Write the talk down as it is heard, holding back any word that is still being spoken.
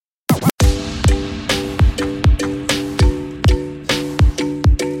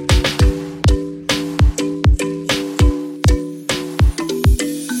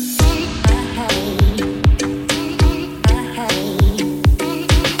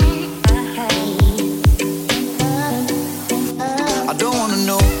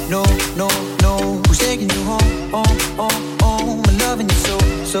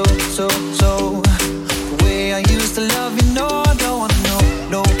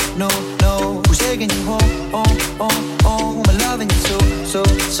no, no. Who's taking you home, I'm loving you so.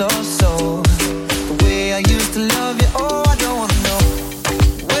 The way I used to love you, oh, I don't wanna know.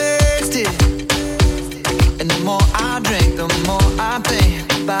 Wasted. And the more I drink, the more I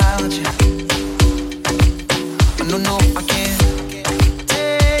think about you. No, I can't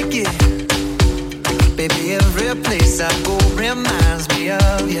take it. Baby, every place I go reminds me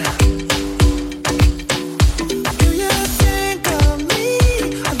of you.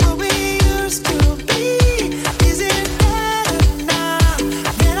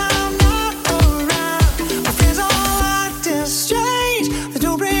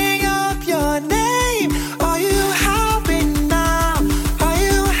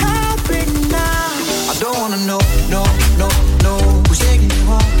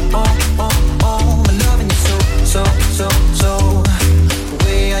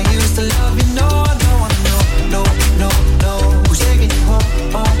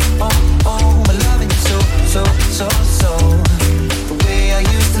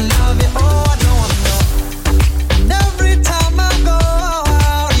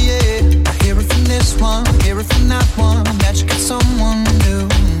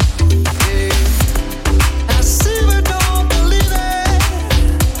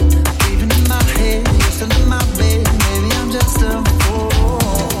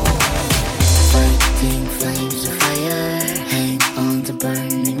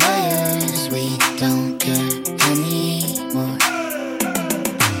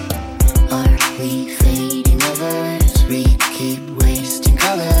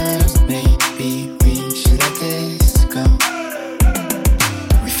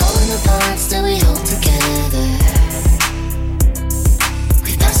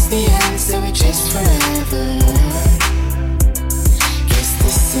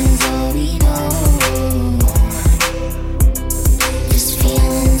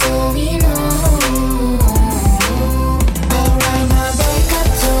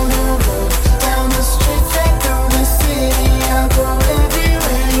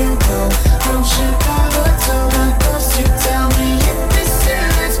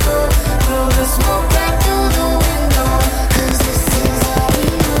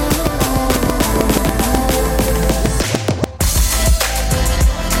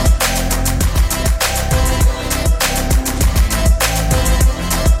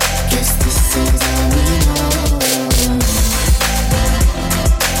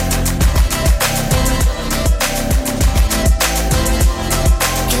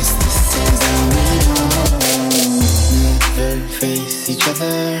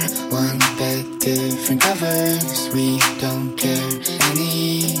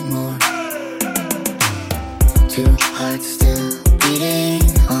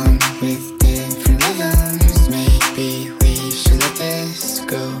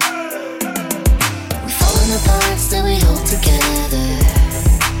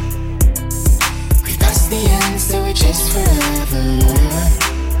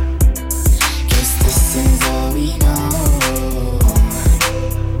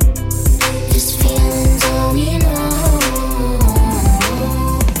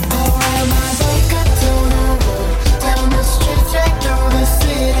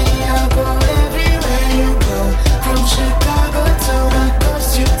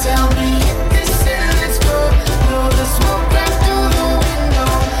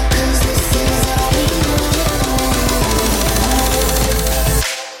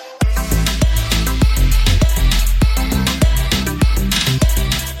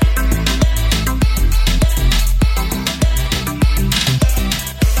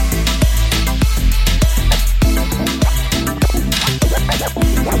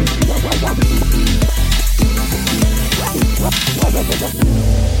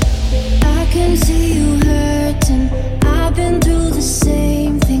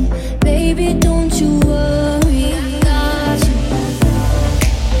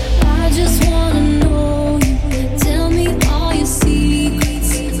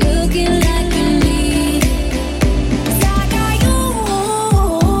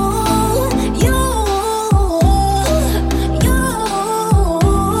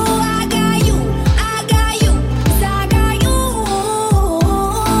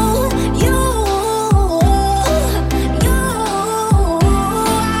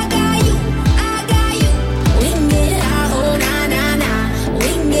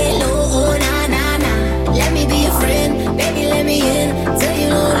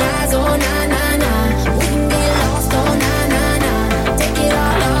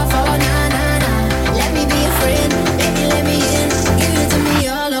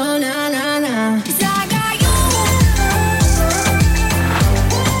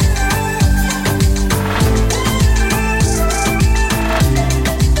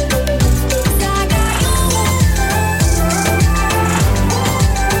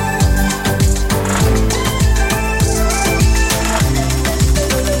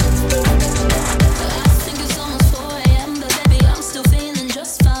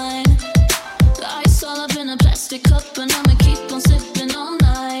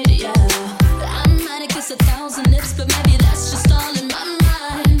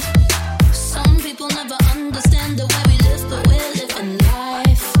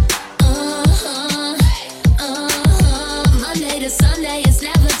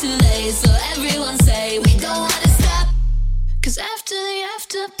 the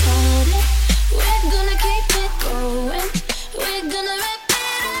after party, we're gonna keep it going. We're gonna rip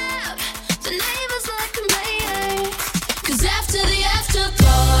it up. The neighbors like a mayor. 'Cause after the after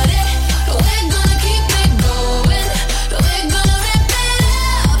party, we're gonna keep it going. We're gonna rip it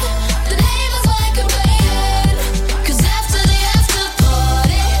up. The neighbors like a mayor. 'Cause after the after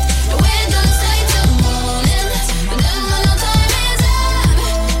party, we're gonna stay till morning. And then when our time is up,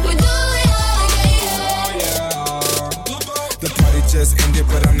 we do it all again. The party just ended,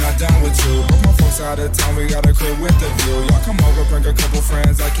 but I'm not done with you. But my folks out of town, we got a crib with the view. Y'all come over, bring a couple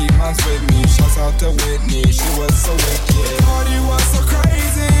friends, I keep mine with me. Shouts out to Whitney, she was so wicked. The party was so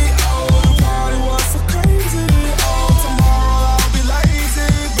crazy, oh, the party was so crazy. Oh, tomorrow I'll be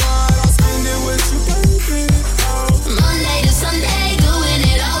lazy, but I'll spend it with you, baby. Oh. Monday to Sunday, doing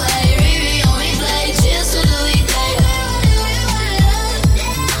it all way. Riri on replay, cheers to the weekday.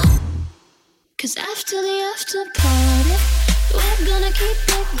 'Cause after the after party, we're gonna keep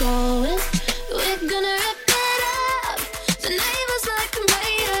it going. We're gonna rip it up. The neighbors like a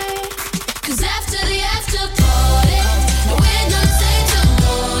mayor. 'Cause after the after party, we're gonna stay till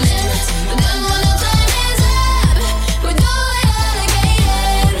morning. And then when our time is up, we do it all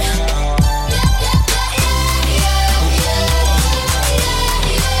again.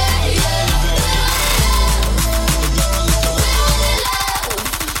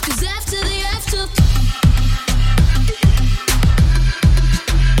 Cause after the after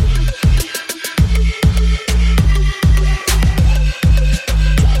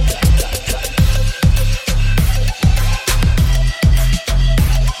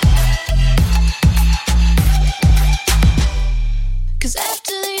Cause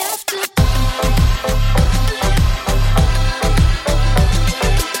after the after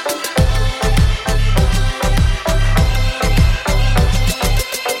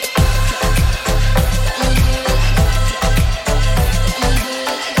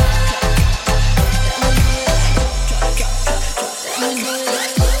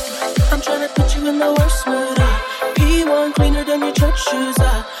I'm tryna put you in the worst mood. P1 cleaner than your church shoes.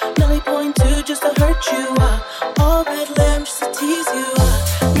 Nelly point two just to hurt you. All red lamb just to tease you.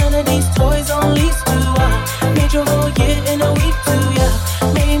 None of these toys on lease to. Made your whole year in a week too. Yeah,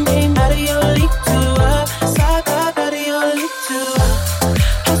 name out of your league too. Side out of your league too.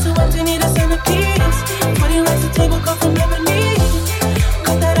 House so empty, need a centerpiece. 20 racks of table cut from ebony.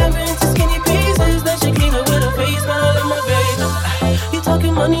 Cut that ever into skinny pieces. Then she clean it with a face smile on my baby. You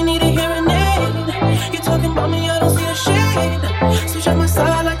talking money, need a hearing aid. You talking about me, I don't see a shade. Switch on my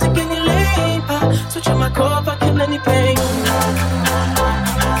side, like to get in your lane. Switch on my core if I kill any pain.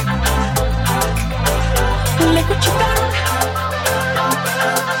 Look what you done.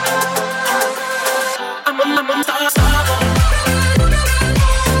 I'm unstoppable.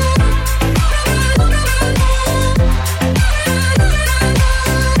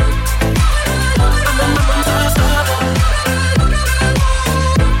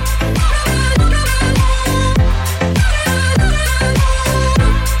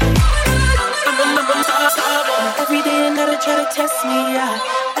 Every day and they try to test me, yeah.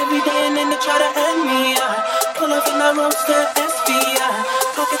 Every day and then they try to end me, yeah. Pull up in my roadster SV, yeah.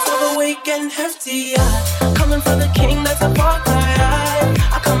 Pockets overweight getting hefty, yeah. Coming for the king, that's a far cry,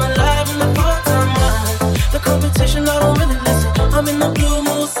 yeah. I come alive in the part-time mind. The competition, I don't really listen. I'm in the blue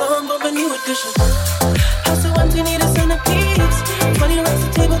moon song of a new edition. House so empty, need a centerpiece. 20 racks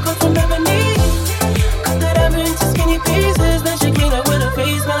of table cut from ebony. Cut that ever into skinny pieces. Then she clean up with a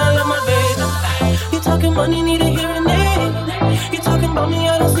face, man, I love my baby. You talking money, need a hearing aid. You talking about me,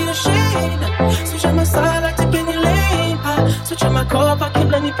 I don't see the shade. Switch on my side, like to get in your lane. Switch on my core if I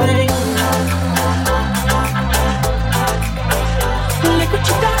kill any pain. Look what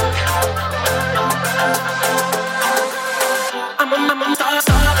you done. I'm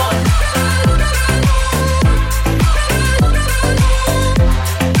unstoppable.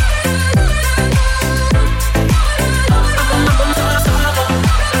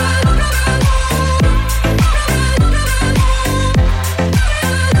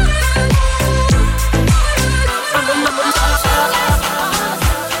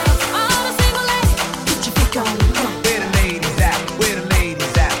 all the single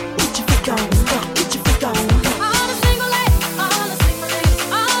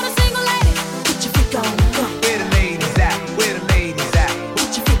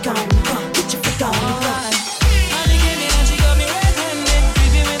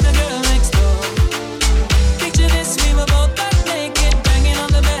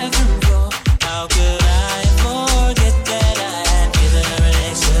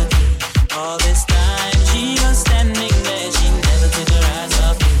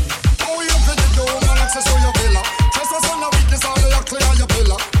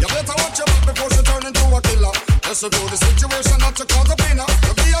she do the situation that you caught up in her.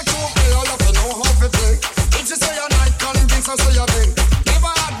 To be a true player, you have to know how to play. If she say a night, convince her say a day.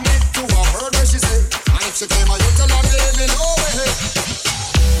 Never admit to a word where she say. And if she claim her, you tell her, baby, no way.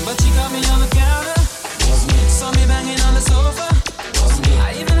 But she got me on the counter. Saw me banging on the sofa.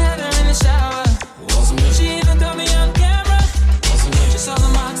 I even had her in the shower. She even got me on camera. She saw the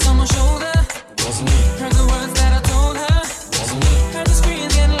marks on my shoulder. Heard the words that I told her. Heard the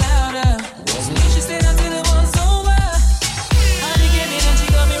screams getting louder. She stayed until it was over. Honey came in and she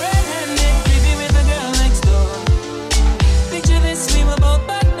got me red-handed, creepy with the girl next door. Picture this, we were both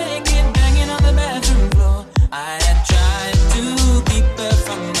butt naked, banging on the bathroom floor. I had tried to keep her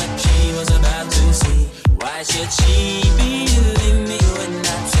from what she was about to see. Why should she believe me when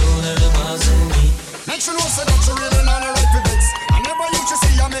I told her it wasn't me? Make sure you know that you really not a right for vex. I never used to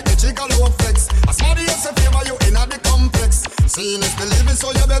see you make the jiggle low flex. As somebody else a favor you in the complex. Seeing is believing, so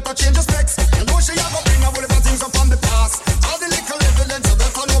you better change the specs. You know she a go bring a whole lot of things up from the past. All the little evidence you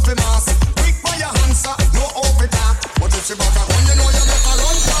better know for mass. Quick by your answer, no off it up. But if she back a gun, you know you better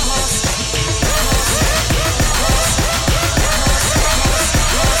run fast.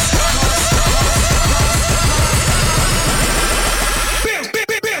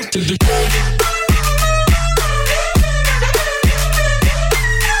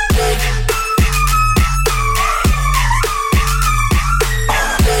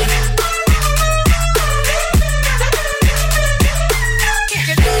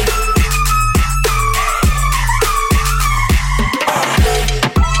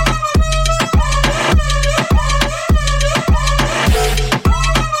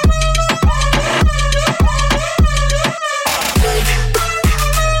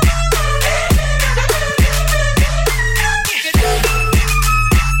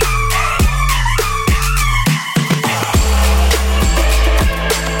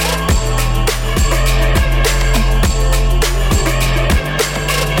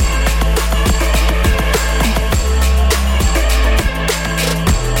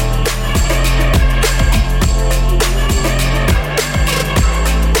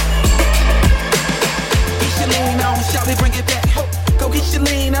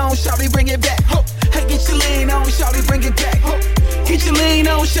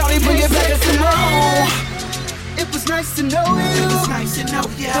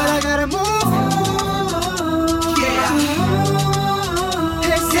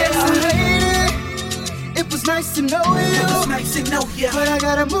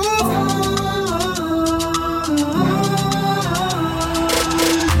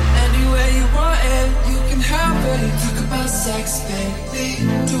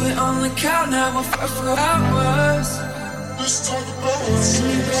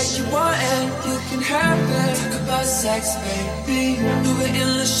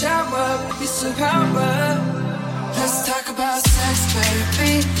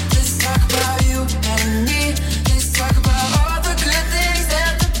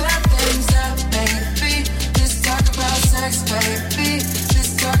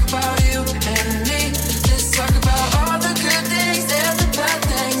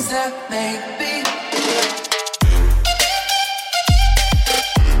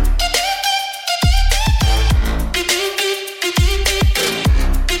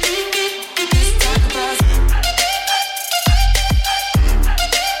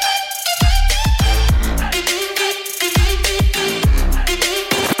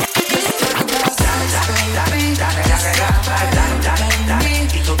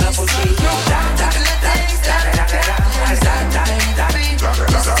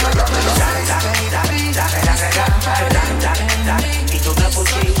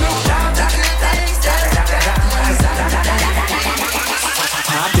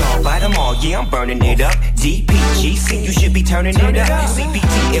 burning it up. DPGC, you should be turning it up.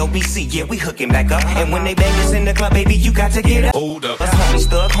 CPT, LBC, yeah, we hooking back up. And when they bang us in the club, baby, you got to get up. Hold up. Us homies,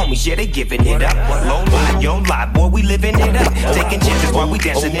 thug homies, yeah, they giving it up. Low life, yo life, boy, we living it up. Taking chances while we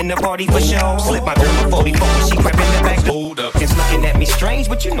dancing in the party for show. Slip my girl a 44 when she crept in the back. Hold up. It's looking at me strange,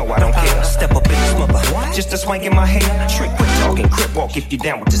 but you know I don't care. Step up in the smother, just a swank in my hair. Trick, quick talking, crip walk if you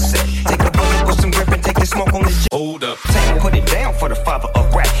down with the set. Take a bullet with some grip and take the smoke on this. Hold up. Take put it down for the father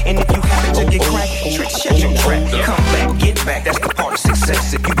of rap. And if you happen to get cracked, trick, shut your trap. Come back, get back, that's the part of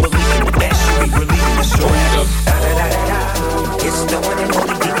success. If you believe in the best, you be relieving the stress. Da da da da da. It's the one and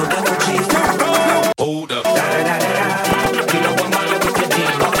only Digo Double G. Hold up. Da da da da da. You know I'm out with the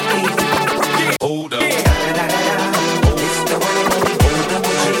D-O-E. Hold up. Da da da da da. It's the one and only Digo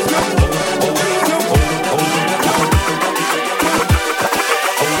Double G.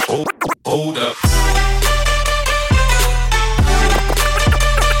 Hold up. Hold up.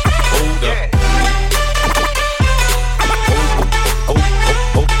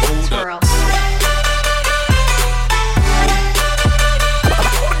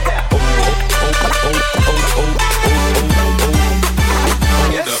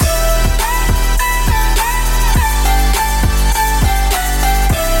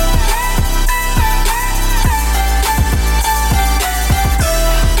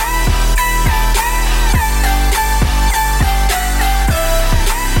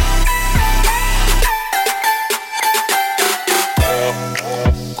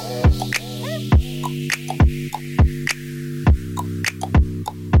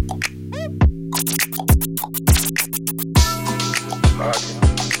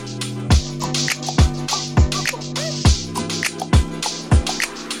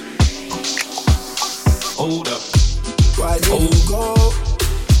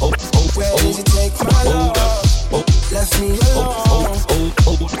 did you take my love? Left me alone.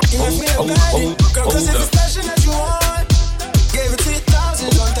 You left me abandoned. Girl, cause it's a special that you want. Gave it to you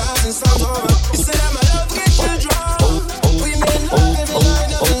thousands, 1,000 times over. You said that my love get you drunk. We made love every night,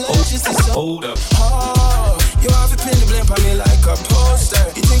 never let you see so. Hold up. Oh, you have a pin to blimp on me like a poster.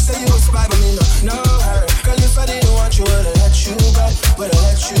 You think say you a spy, but me no her. Girl, if I didn't want you, would've let you go. Would've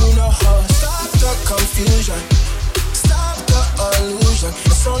let you know her. Stop the confusion. Stop the illusion.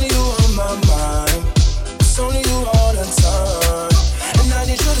 It's only you on my mind. It's only you all the time. And I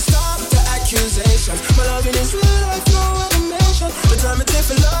need you to stop the accusation. My loving is real life, no animation. The time it takes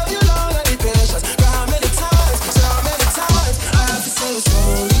for love, you long, I need patience. But how many times, so how many times I have to say it's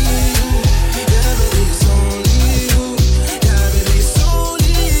only you. Yeah, baby, it's only you. Yeah, baby, it's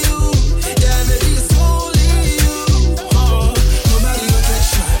only you. Yeah, baby, it's only you. Oh, nobody will catch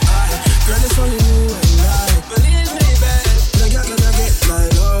my eye. Girl, it's only you and I. Believe me, babe. No, you're gonna get my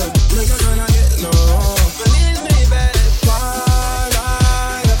love. No, you're gonna get no. Believe me, babe. One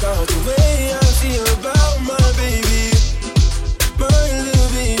eye about the way I feel about my baby, my little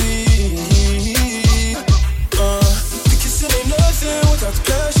baby. Because it ain't nothing without the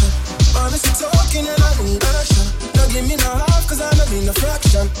passion. Honestly talking and I need action. Now give me no half, cause I don't need no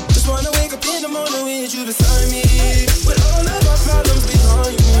fraction. Just wanna wake up in the morning with you beside me, with all of my problems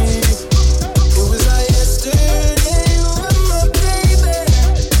behind me. It was like yesterday, you were my baby.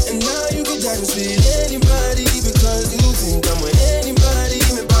 And now you can dance with anybody, because you think I'm with anybody.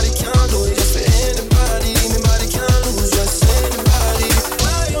 My body can't do it just for anybody. My body can't lose just anybody.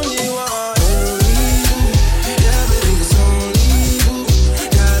 I only want only you. Yeah, baby, it's only you.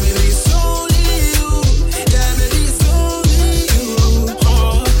 Yeah, baby, it's only you. Yeah, baby, it's only you.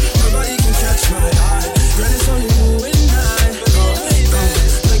 Oh, nobody can catch my eye. Girl, it's only you and I.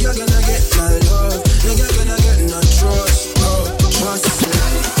 No, you're gonna get my love. No, you're gonna get no trust. No, trust me.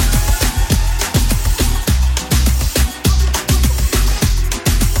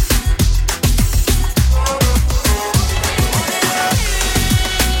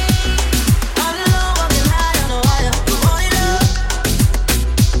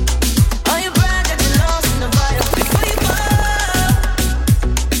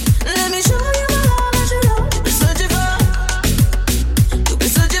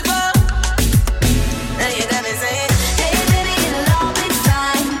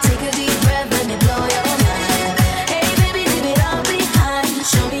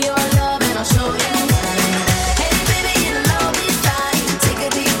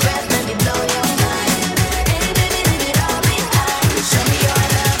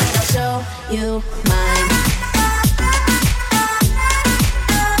 You mine.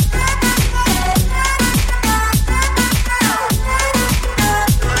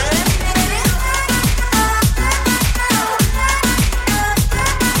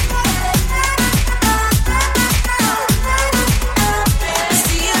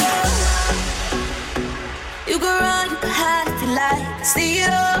 You can run, you can hide if you like. See it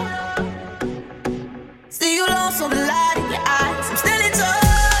all. See you lost on the light in your eyes. I'm standing tall.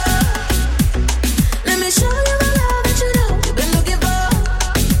 Let me show you the love that you know you've been looking for.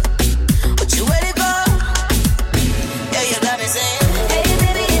 What you waiting for? Yeah, you got me saying, hey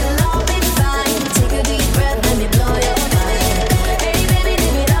baby, it'll all be fine. Take a deep breath, let me blow your mind. Hey baby,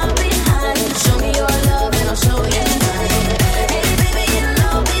 leave it all behind. Show me your love and I'll show you mine. Hey baby, it'll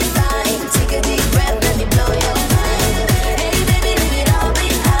all be fine. Take a deep breath, let me blow your mind. Hey baby, leave it all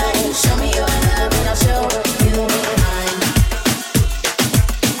behind. Show me your love and I'll show you mine.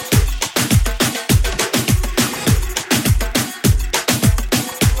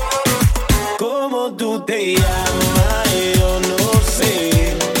 ¿Cómo tú te llamas? Yo no sé.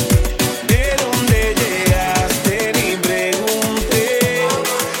 ¿De dónde llegaste? Ni pregunté.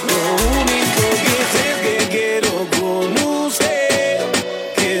 Lo único que sé es que quiero conocer,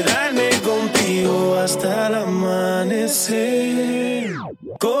 quedarme contigo hasta el amanecer.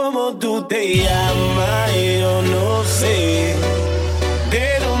 ¿Cómo tú te llamas? Yo no sé. ¿De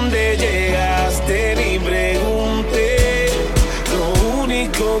dónde llegaste? Ni pregunté. Lo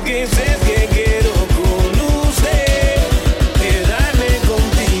único que sé es que quiero conocer, quedarme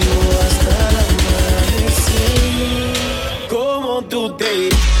contigo hasta el amanecer. ¿Cómo tú te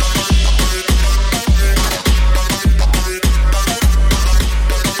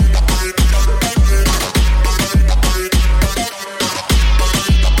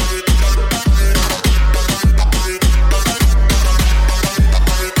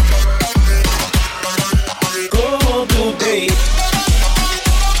 ¿Cómo tú te